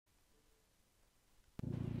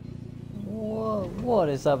What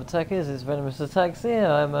is up, attackers? It's Venomous Attacks here.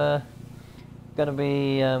 I'm gonna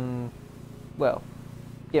be well,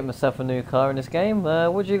 getting myself a new car in this game.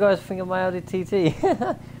 What do you guys think of my Audi TT?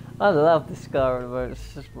 I love this car at the moment.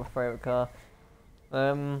 It's just my favourite car.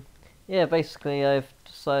 Yeah, basically I've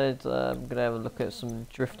decided I'm gonna have a look at some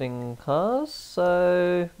drifting cars.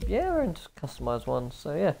 So yeah, we're into customised ones.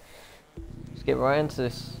 So yeah, let's get right into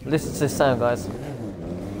this. Listen to this sound, guys.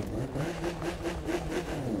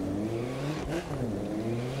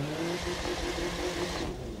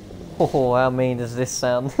 Oh, how mean does this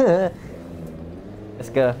sound? Let's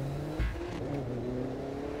go.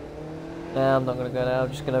 No, I'm not going to go there. I'm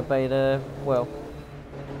just going to obey the, well,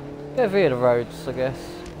 go via the roads, I guess.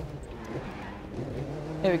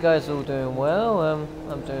 Here you guys all doing well.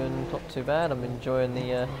 I'm doing not too bad. I'm enjoying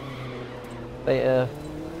the beta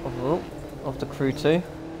of the Crew 2.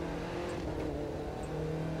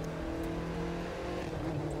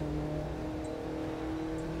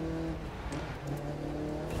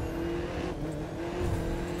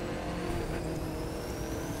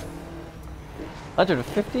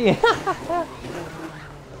 $150.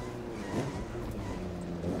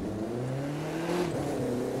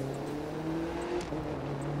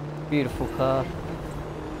 Beautiful car.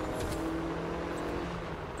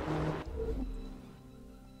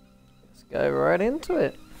 Let's go right into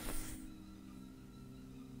it.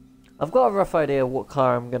 I've got a rough idea of what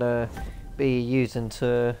car I'm gonna be using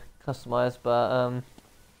to customize, but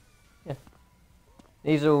yeah,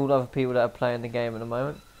 these are all other people that are playing the game at the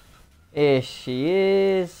moment. Here she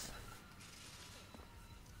is.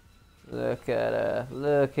 Look at her.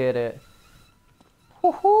 Look at it.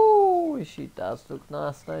 Woohoo! She does look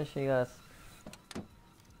nice, don't she, guys?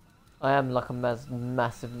 I am like a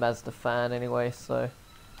massive Mazda fan anyway, so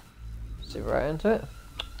let's get right into it.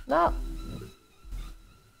 No.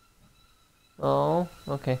 Oh,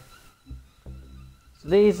 okay. So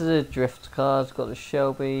these are the drift cars. Got the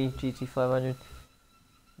Shelby GT500.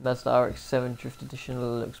 Mazda RX-7 Drift Edition,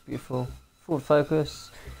 looks beautiful. Ford Focus,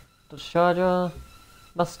 Dodge Charger,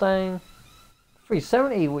 Mustang,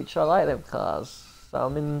 370, which I like them cars. So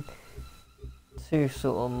I'm in two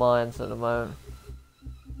sort of minds at the moment.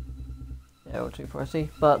 Yeah, all too pricey.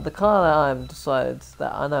 But the car that I'm decided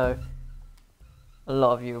that I know a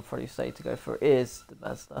lot of you will probably say to go for is the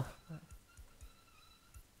Mazda.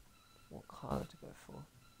 What car to go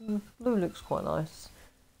for? Blue looks quite nice.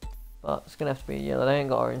 But it's gonna have to be yellow. They ain't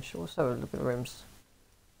got orange. Let's have a look at the rims.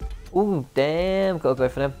 Ooh, damn! Gotta go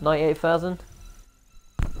for them. 98,000.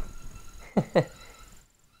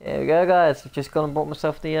 There we go, guys. I've just gone and bought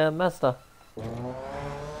myself the Mazda.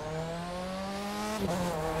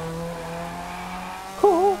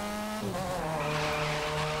 Cool.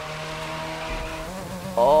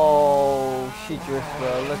 Oh, she drifts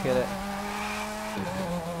well. Look at it.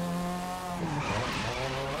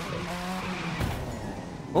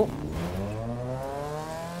 Oh.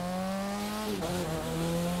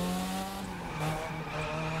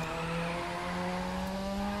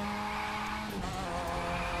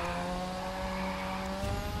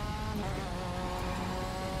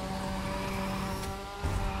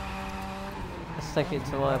 Let's take it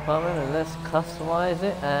to my apartment and let's customize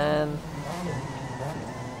it and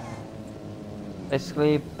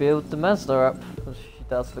basically build the Mazda up. She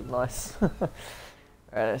does look nice.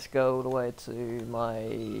 Alright, let's go all the way to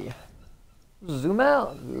my zoom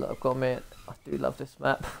out. I've got to admit, I do love this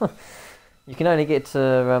map. You can only get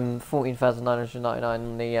to 14,999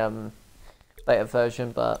 on the beta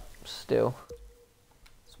version, but still,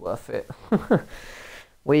 it's worth it.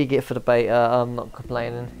 What you get for the beta, I'm not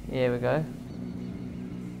complaining. Here we go.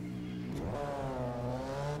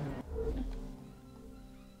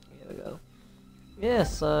 Here we go.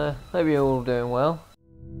 Yes, hope you're all doing well.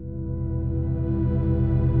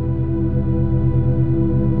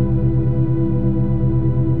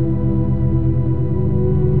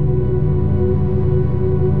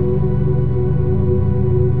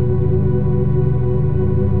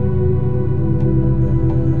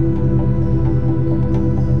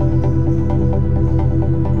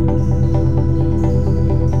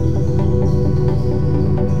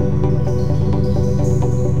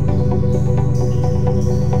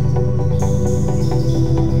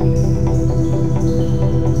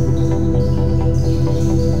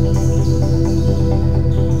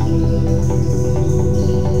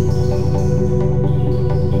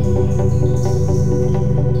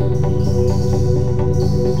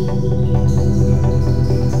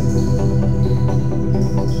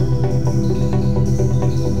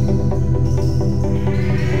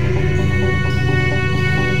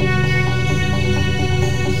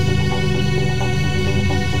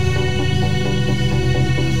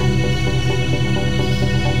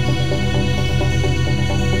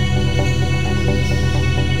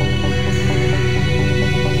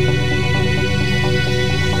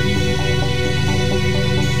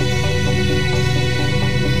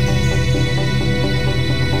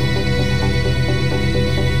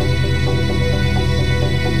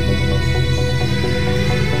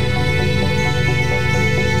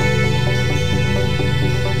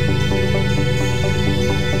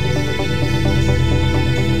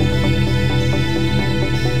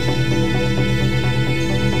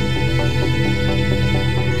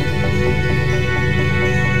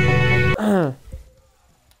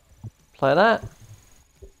 like that.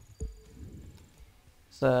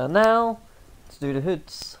 So now, let's do the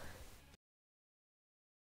hoods.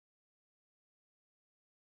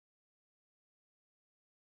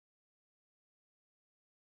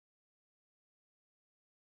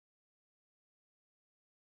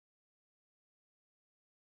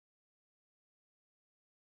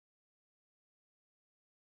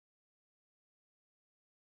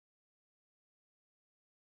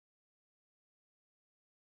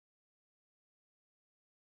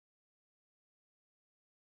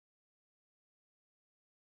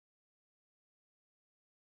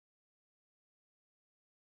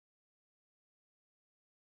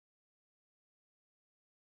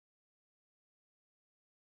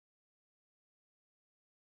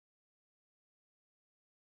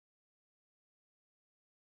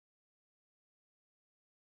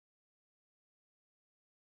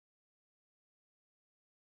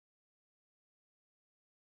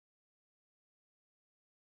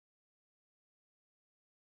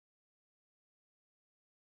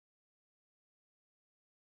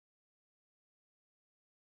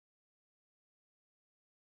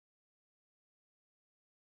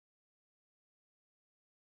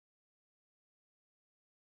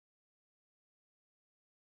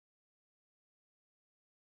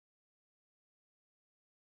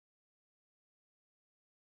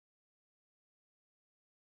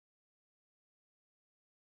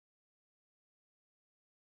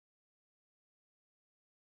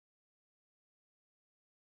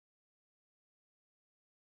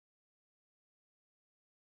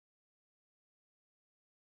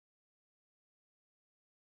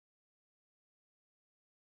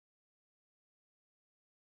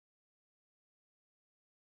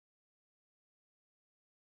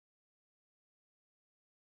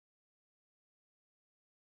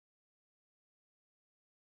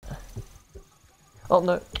 Oh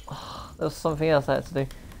no, there was something else I had to do.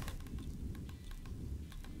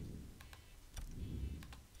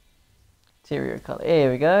 Interior colour, here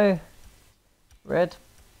we go. Red.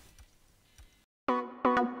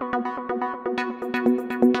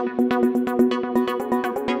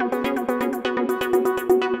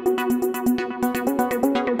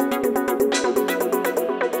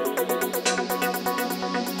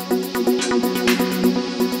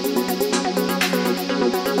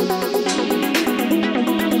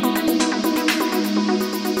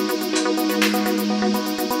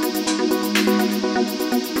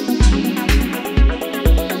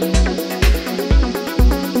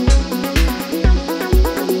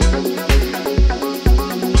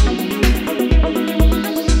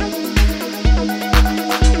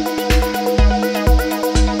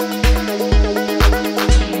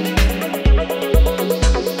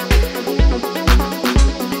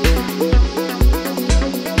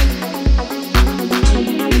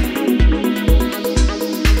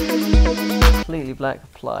 Completely black,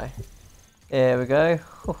 apply. There we go.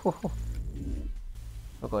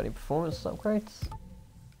 I've got any performance upgrades?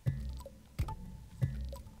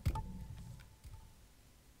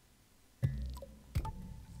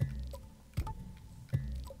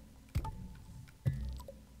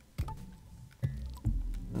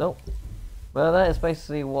 Nope. Well, that is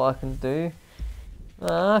basically what I can do.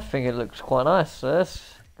 I think it looks quite nice. So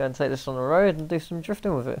let's go and take this on the road and do some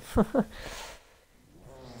drifting with it.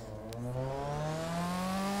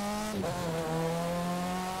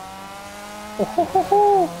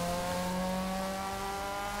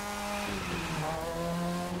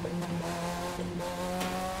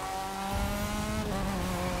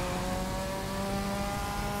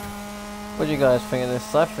 What do you guys think of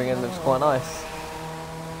this? I think it looks quite nice.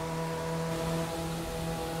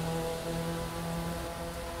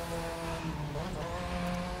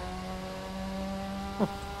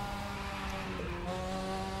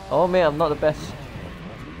 Oh man, I'm not the best.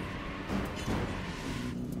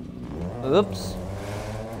 Oops.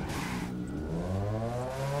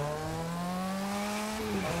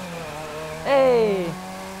 Hey!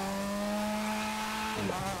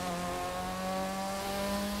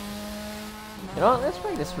 You know what, let's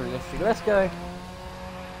make this realistic. Let's go.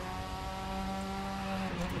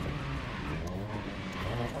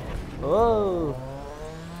 Whoa!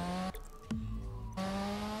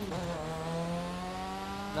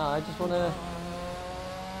 No, I just wanna...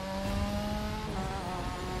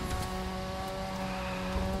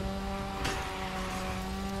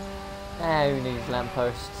 Ah, who needs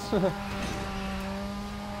lampposts?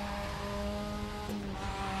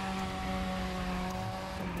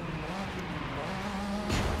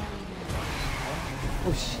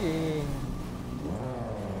 Oh shit.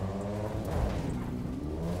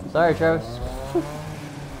 Sorry, Travis.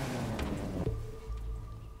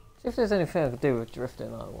 See if If there's anything I could do with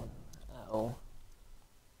drifting, I want at all.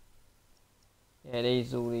 Yeah,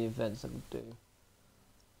 these are all the events I could do.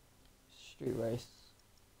 Street race.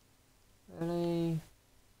 Really?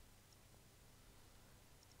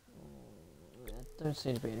 There don't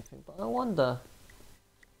seem to be anything, but I wonder.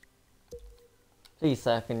 Please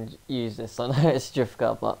say I can use this. I know it's drift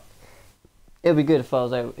car, but it'd be good if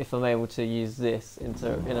I'm able to use this in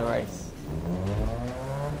a race.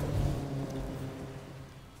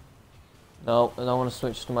 No, I don't want to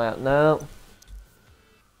switch to my out. No.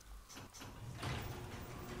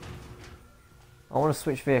 I want to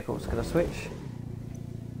switch vehicles. Can I switch?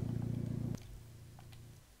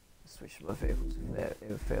 Switch my vehicles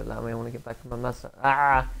if they allow me. I want to get back in my Mazda.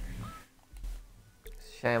 Ah!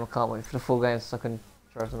 Shame I can't wait for the full game so I can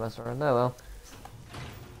drive the Mazda around. No, well.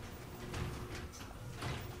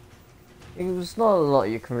 There's not a lot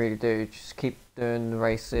you can really do. Just keep doing the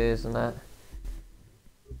races and that.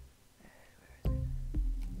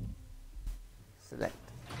 Select.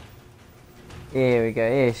 Here we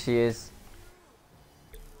go. Here she is.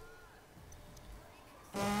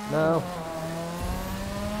 No.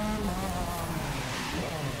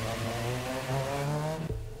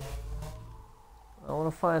 I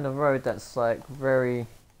want to find a road that's like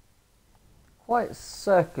quite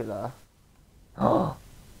circular. Oh.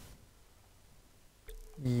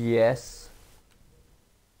 Yes.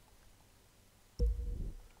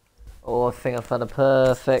 Oh, I think I found a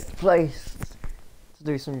perfect place to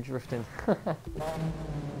do some drifting.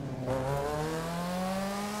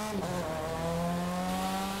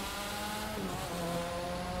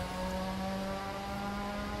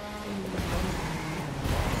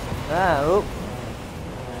 Ah, oop.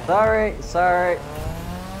 Sorry.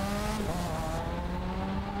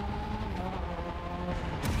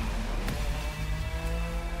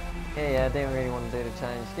 Yeah, I didn't really want to do the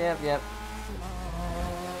challenge. Yep. There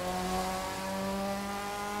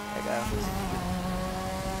you go.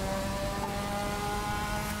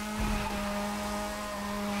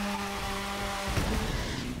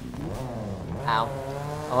 Ow.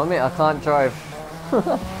 I'll admit I can't drive.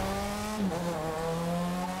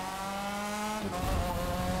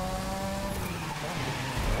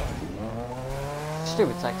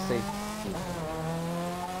 Stupid taxi.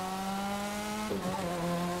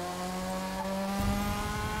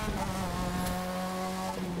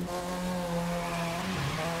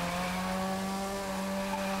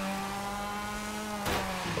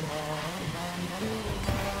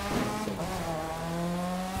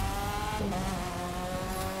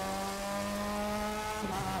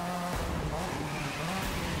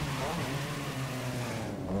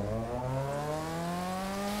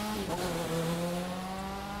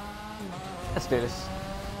 Let's do this.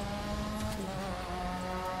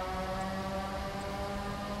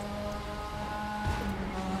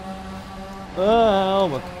 Oh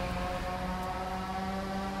my.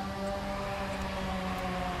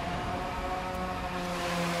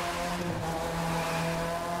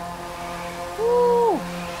 Woo.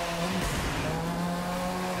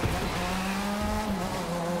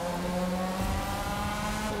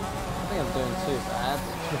 I think I'm doing too bad.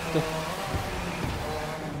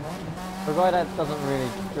 For a guy that doesn't really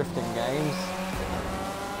drift in games,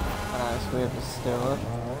 I know it's weird but still.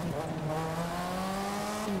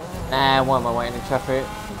 Nah, why am I waiting in traffic?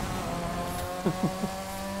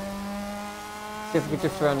 See if we can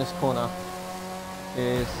drift around this corner.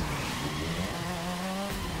 Cheers.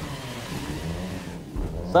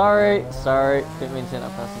 Sorry, didn't mean to hit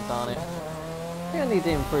that person, darn it. I think I need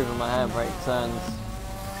to improve on my handbrake turns.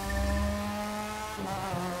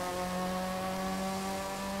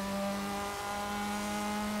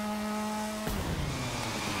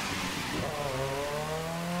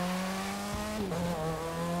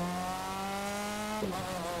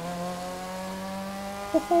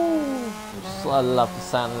 I love the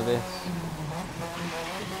sound of this.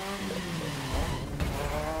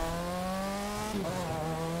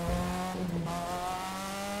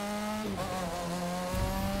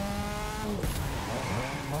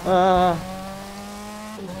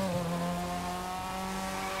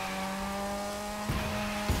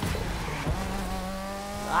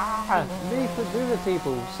 Leave the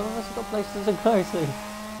people. Some of us have got places to go to.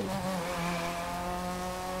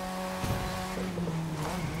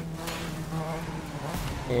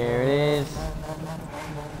 Here it is.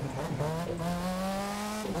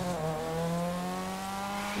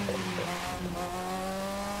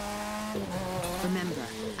 Remember,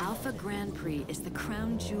 Alpha Grand Prix is the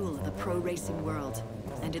crown jewel of the pro racing world,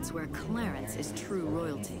 and it's where Clarence is true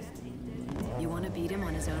royalty. You want to beat him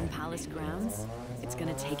on his own palace grounds? It's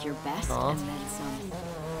gonna take your best and then some.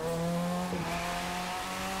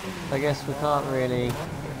 I guess we can't really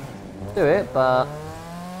do it, but...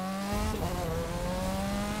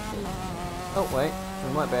 Oh wait,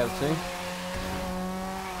 we might be able to.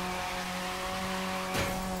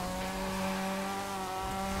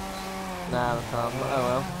 Nah, we can't. Oh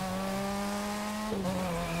well.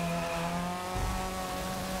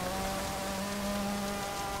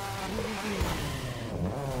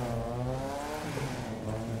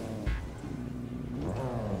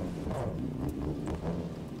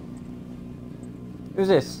 Who's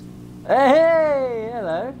this? Hey,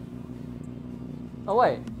 hello. Oh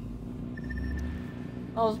wait.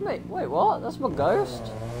 Oh, it's me. Wait, what? That's my ghost?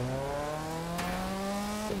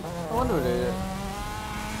 I wonder what it is.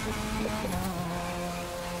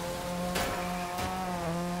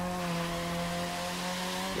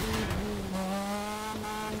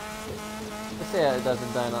 Let's see how it does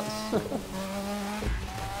in donuts.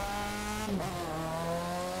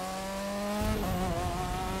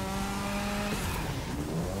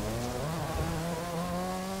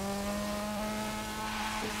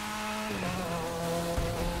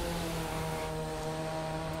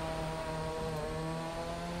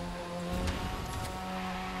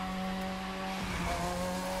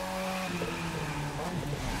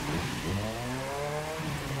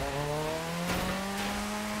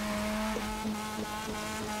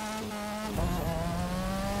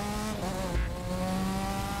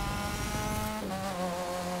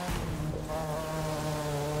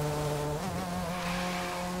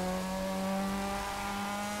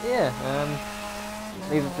 Yeah,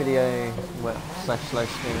 leave a video, well, /live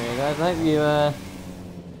stream here guys. I hope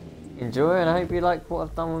you enjoy, and I hope you like what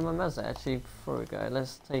I've done with my Mazda. Actually, before we go,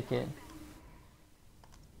 let's take it,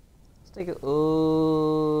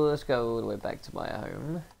 let's go all the way back to my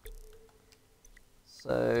home,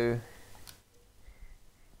 so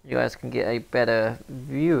you guys can get a better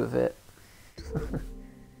view of it.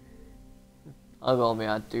 I gotta admit,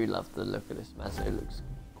 I do love the look of this Mazda. It looks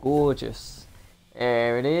gorgeous.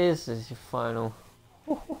 There it is. This is your final.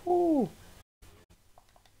 You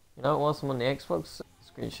know, whilst I'm on the Xbox,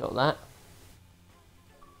 screenshot that.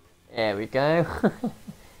 There we go.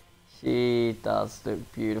 She does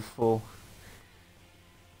look beautiful.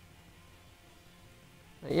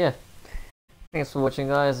 But yeah, thanks for watching,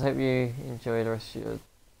 guys. I hope you enjoy the rest of your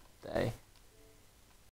day.